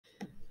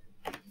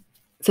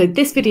So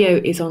this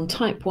video is on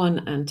type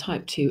 1 and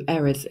type 2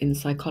 errors in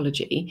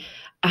psychology.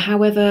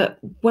 However,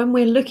 when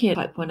we're looking at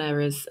type 1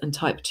 errors and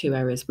type 2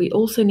 errors, we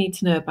also need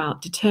to know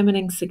about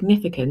determining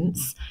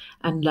significance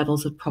and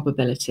levels of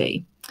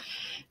probability.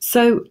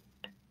 So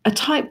a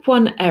type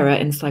 1 error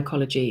in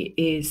psychology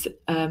is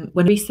when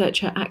a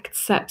researcher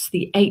accepts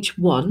the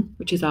H1,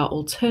 which is our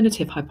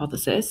alternative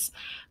hypothesis,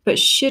 but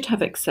should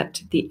have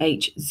accepted the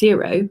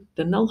H0,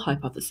 the null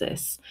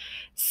hypothesis.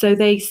 So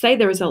they say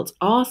the results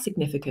are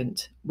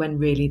significant when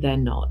really they're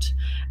not.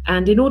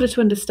 And in order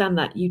to understand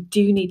that, you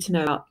do need to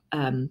know about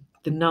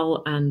the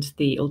null and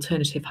the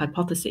alternative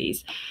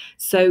hypotheses.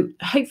 So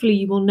hopefully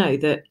you will know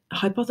that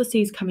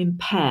hypotheses come in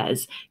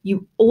pairs.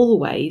 You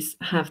always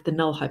have the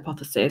null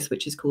hypothesis,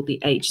 which is called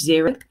the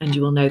H0, and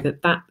you will know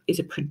that that is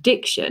a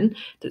prediction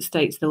that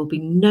states there will be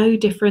no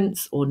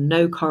difference or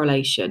no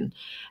correlation.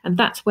 And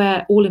that's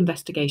where all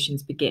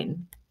investigations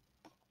begin.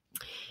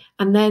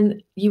 And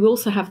then you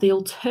also have the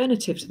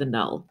alternative to the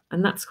null,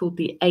 and that's called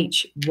the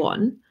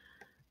H1.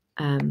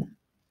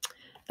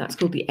 That's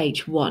called the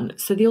H1.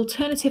 So the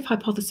alternative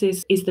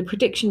hypothesis is the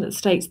prediction that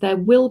states there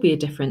will be a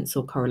difference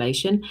or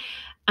correlation.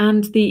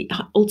 And the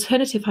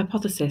alternative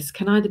hypothesis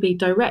can either be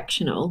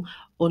directional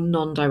or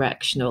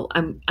non-directional.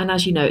 And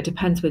as you know, it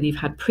depends whether you've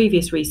had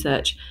previous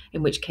research,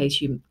 in which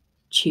case you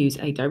choose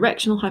a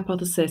directional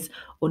hypothesis,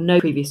 or no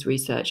previous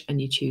research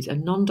and you choose a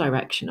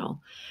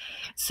non-directional.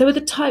 So with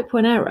a type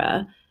 1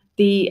 error,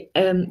 the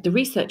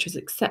researcher has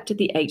accepted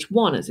the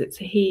H1 as it's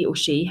he or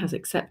she has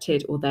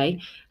accepted, or they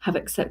have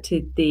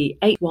accepted the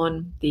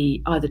H1,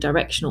 the either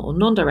directional or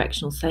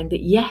non-directional, saying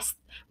that yes,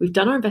 we've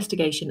done our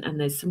investigation and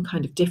there's some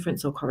kind of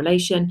difference or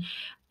correlation.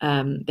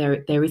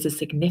 There is a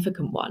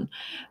significant one,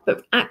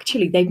 but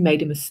actually they've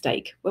made a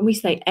mistake. When we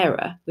say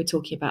error, we're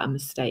talking about a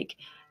mistake.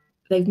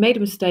 They've made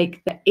a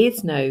mistake. There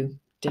is no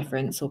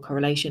difference or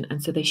correlation,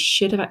 and so they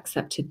should have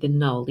accepted the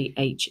null, the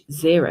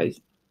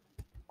H0.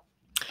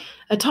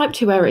 A type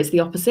 2 error is the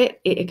opposite.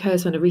 It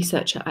occurs when a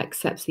researcher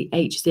accepts the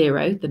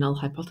H0, the null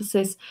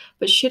hypothesis,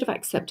 but should have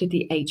accepted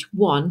the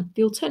H1,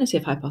 the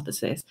alternative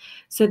hypothesis.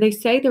 So they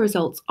say the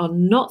results are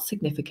not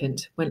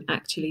significant when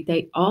actually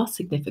they are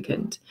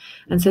significant.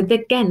 And so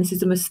again, this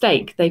is a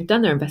mistake. They've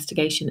done their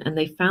investigation and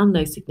they found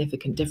no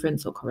significant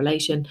difference or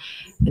correlation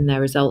in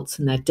their results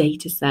and their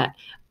data set,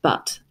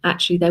 but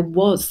actually there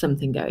was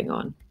something going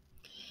on.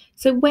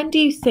 So when do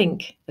you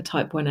think a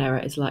type 1 error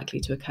is likely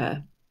to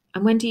occur?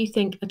 And when do you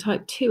think a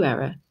type 2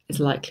 error is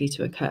likely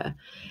to occur?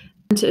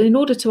 And in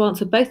order to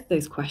answer both of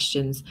those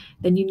questions,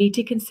 then you need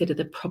to consider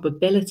the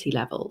probability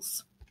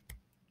levels.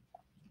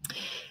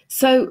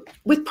 So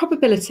with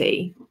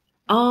probability,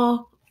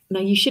 now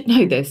you should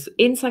know this,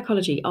 in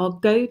psychology, our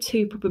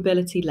go-to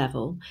probability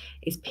level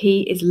is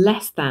P is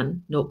less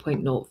than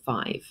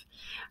 0.05.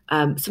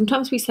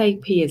 Sometimes we say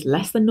P is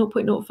less than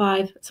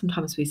 0.05,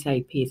 sometimes we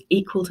say P is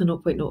equal to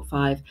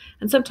 0.05,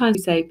 and sometimes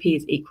we say P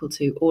is equal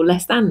to or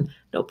less than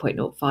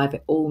 0.05.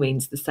 It all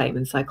means the same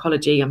in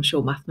psychology. I'm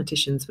sure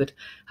mathematicians would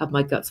have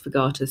my guts for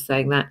garters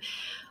saying that.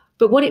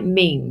 But what it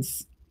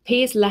means,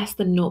 P is less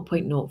than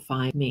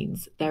 0.05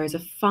 means there is a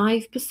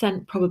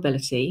 5%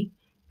 probability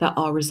that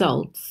our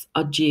results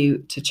are due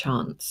to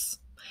chance.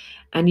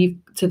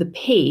 So the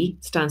P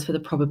stands for the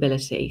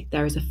probability.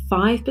 There is a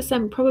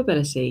 5%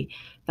 probability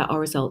that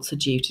our results are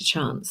due to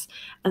chance.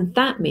 And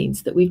that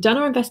means that we've done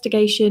our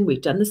investigation,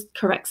 we've done the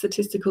correct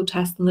statistical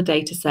test on the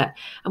data set,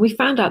 and we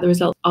found out the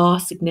results are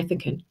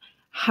significant.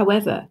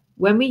 However,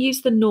 when we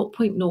use the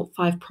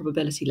 0.05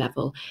 probability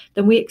level,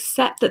 then we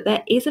accept that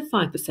there is a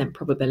 5%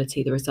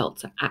 probability the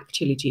results are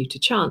actually due to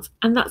chance,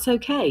 and that's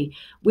okay.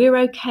 We're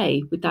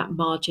okay with that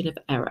margin of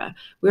error.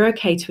 We're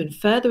okay to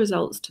infer the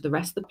results to the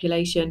rest of the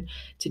population,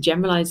 to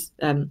generalize,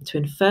 to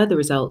infer the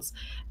results,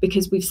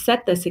 because we've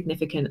said they're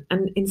significant,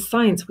 and in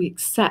science we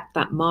accept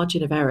that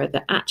margin of error,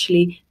 that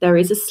actually there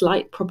is a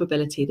slight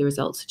probability the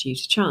results are due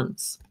to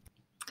chance.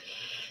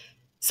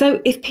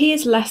 So if P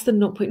is less than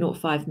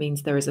 0.05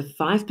 means there is a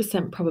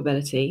 5%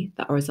 probability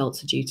that our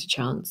results are due to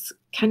chance,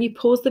 can you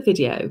pause the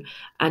video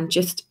and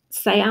just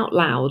say out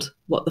loud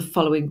what the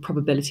following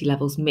probability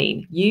levels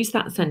mean? Use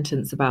that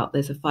sentence about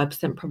there's a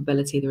 5%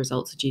 probability the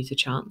results are due to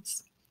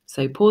chance.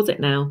 So pause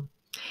it now.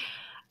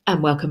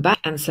 And welcome back.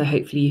 And so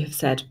hopefully you have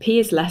said P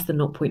is less than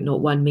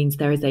 0.01 means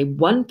there is a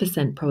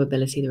 1%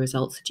 probability the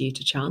results are due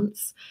to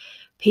chance.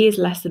 P is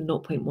less than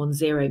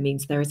 0.10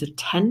 means there is a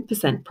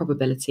 10%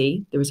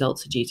 probability the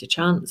results are due to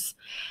chance.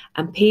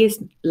 And P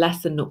is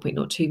less than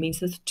 0.02 means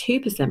there's a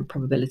 2%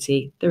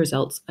 probability the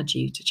results are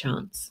due to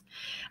chance.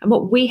 And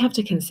what we have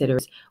to consider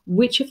is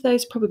which of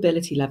those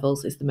probability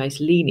levels is the most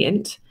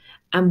lenient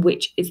and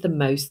which is the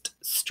most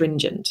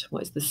stringent,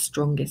 what is the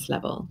strongest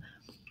level.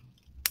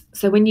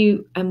 So when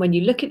you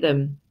look at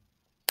them,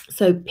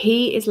 so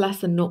P is less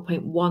than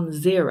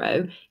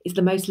 0.10 is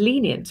the most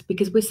lenient,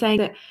 because we're saying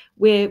that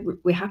we're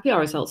happy our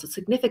results are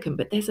significant,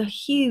 but there's a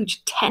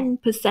huge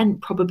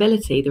 10%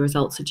 probability the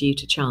results are due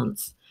to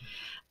chance.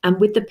 And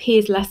with the P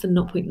is less than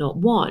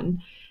 0.01,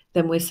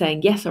 then we're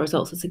saying, yes, our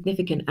results are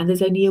significant, and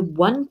there's only a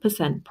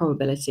 1%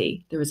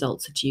 probability the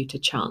results are due to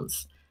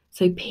chance.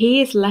 So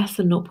P is less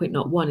than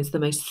 0.01 is the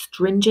most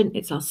stringent,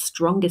 it's our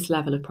strongest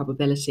level of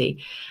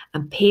probability,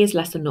 and P is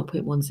less than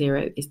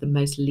 0.10 is the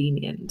most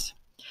lenient.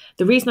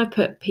 The reason I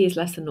put P is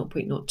less than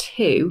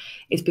 0.02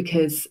 is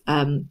because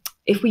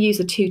if we use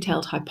a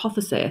two-tailed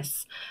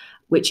hypothesis,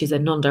 which is a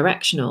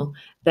non-directional,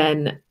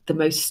 then the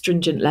most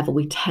stringent level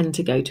we tend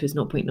to go to is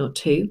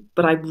 0.02.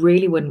 But I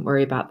really wouldn't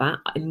worry about that.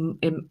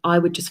 I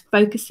would just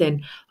focus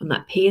in on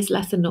that P is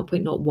less than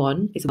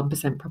 0.01 is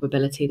 1%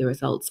 probability the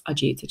results are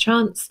due to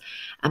chance,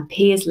 and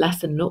P is less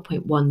than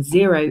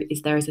 0.10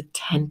 is there is a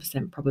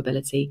 10%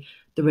 probability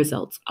the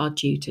results are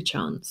due to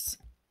chance.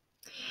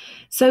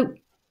 So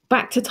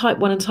back to type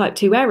 1 and type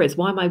 2 errors.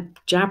 Why am I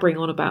jabbering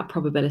on about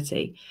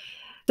probability?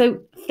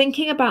 So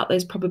thinking about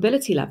those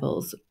probability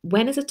levels,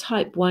 when is a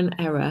type 1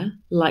 error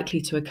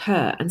likely to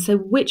occur? And so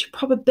which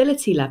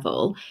probability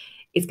level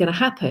is going to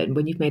happen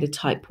when you've made a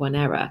type 1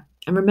 error?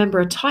 And remember,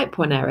 a type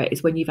 1 error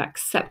is when you've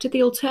accepted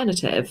the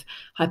alternative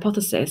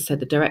hypothesis, so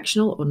the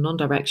directional or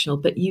non-directional,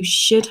 but you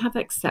should have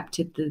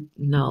accepted the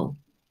null.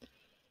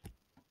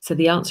 So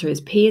the answer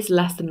is P is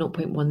less than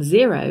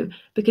 0.10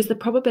 because the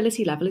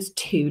probability level is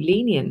too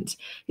lenient.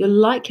 You're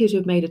likely to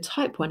have made a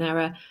type 1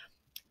 error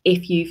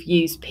if you've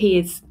used P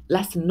is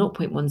less than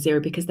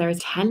 0.10 because there is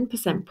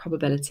 10%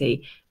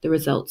 probability the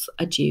results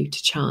are due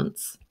to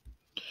chance.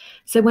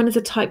 So when is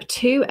a type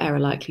 2 error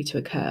likely to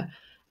occur?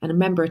 And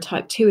remember, a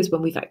type 2 is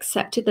when we've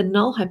accepted the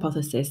null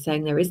hypothesis,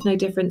 saying there is no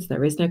difference,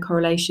 there is no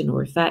correlation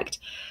or effect.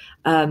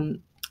 So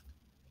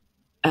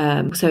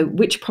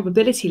which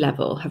probability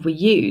level have we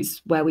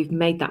used where we've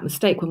made that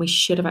mistake when we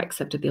should have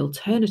accepted the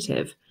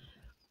alternative?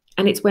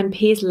 And it's when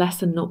P is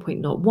less than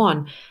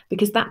 0.01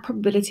 because that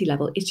probability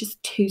level is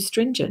just too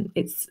stringent.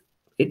 It's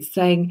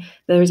saying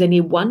there is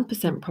only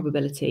 1%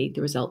 probability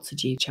the results are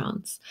due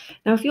chance.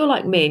 Now, if you're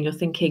like me and you're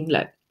thinking,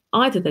 look,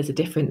 either there's a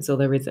difference or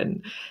there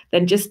isn't,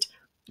 then just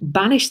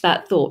banish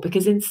that thought,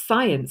 because in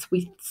science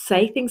we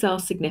say things are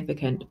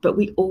significant, but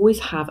we always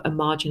have a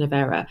margin of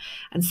error.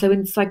 And so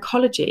in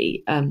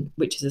psychology,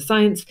 which is a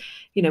science,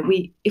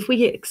 if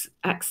we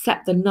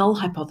accept the null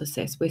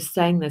hypothesis, we're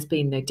saying there's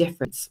been no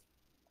difference.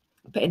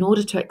 But in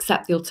order to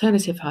accept the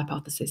alternative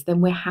hypothesis, then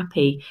we're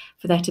happy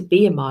for there to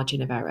be a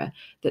margin of error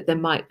that there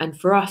might, and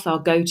for us, our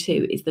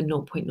go-to is the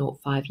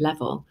 0.05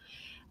 level.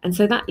 And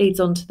so that leads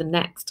on to the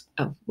next.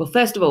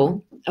 First of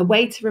all, a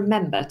way to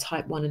remember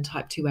type 1 and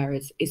type 2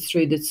 errors is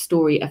through the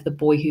story of the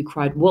boy who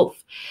cried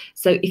wolf.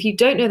 So if you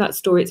don't know that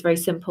story, it's very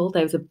simple.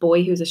 There was a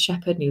boy who was a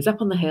shepherd and he was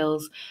up on the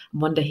hills.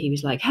 And one day he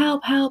was like,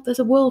 help, help, there's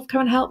a wolf,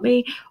 come and help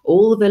me.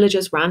 All the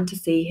villagers ran to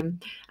see him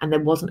and there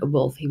wasn't a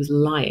wolf. He was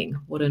lying.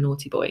 What a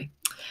naughty boy.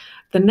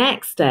 The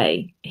next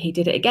day, he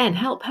did it again.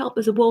 Help, help,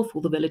 there's a wolf.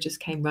 All the villagers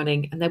came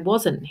running and there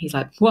wasn't. He's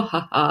like,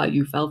 wahaha,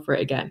 you fell for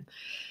it again.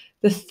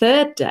 The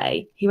third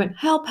day, he went,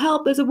 help,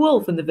 help, there's a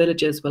wolf. And the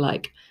villagers were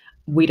like,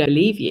 we don't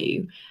believe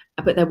you.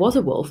 But there was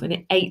a wolf and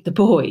it ate the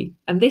boy.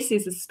 And this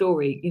is a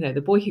story,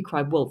 the boy who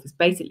cried wolf is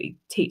basically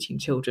teaching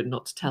children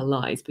not to tell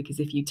lies, because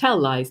if you tell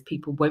lies,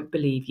 people won't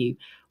believe you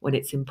when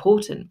it's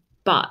important.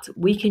 But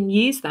we can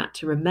use that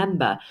to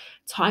remember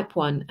type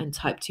 1 and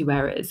type 2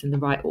 errors in the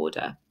right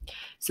order.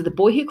 So the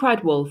boy who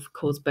cried wolf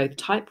caused both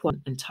type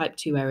 1 and type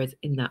 2 errors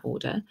in that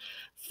order.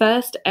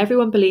 First,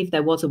 everyone believed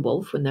there was a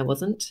wolf when there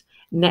wasn't.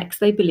 Next,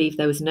 they believed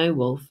there was no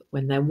wolf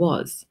when there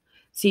was.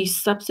 So you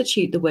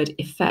substitute the word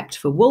effect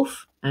for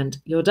wolf and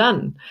you're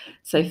done.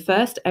 So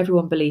first,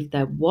 everyone believed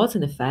there was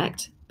an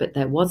effect, but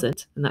there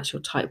wasn't, and that's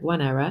your type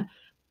 1 error.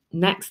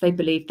 Next, they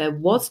believed there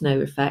was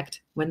no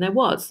effect when there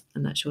was,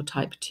 and that's your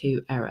type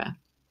 2 error.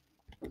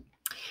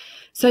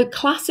 So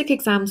classic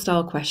exam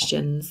style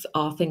questions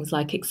are things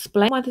like,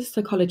 explain why the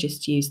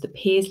psychologist used the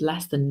P is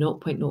less than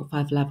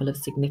 0.05 level of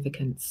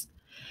significance.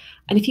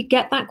 And if you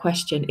get that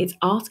question, it's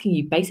asking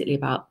you basically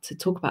to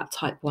talk about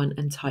type 1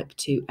 and type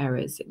 2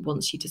 errors. It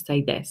wants you to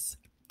say this.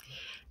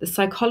 The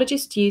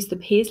psychologist used the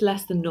P is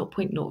less than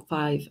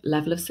 0.05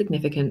 level of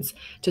significance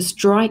to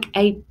strike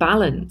a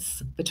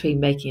balance between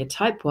making a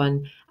type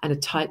 1 and a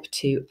type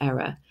 2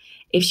 error.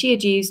 If she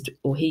had used,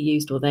 or he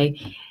used, or they,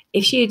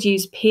 if she had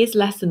used P is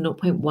less than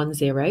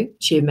 0.10,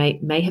 she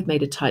may have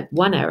made a type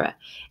 1 error.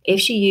 If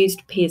she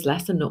used P is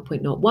less than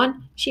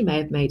 0.01, she may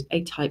have made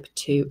a type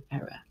 2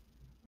 error.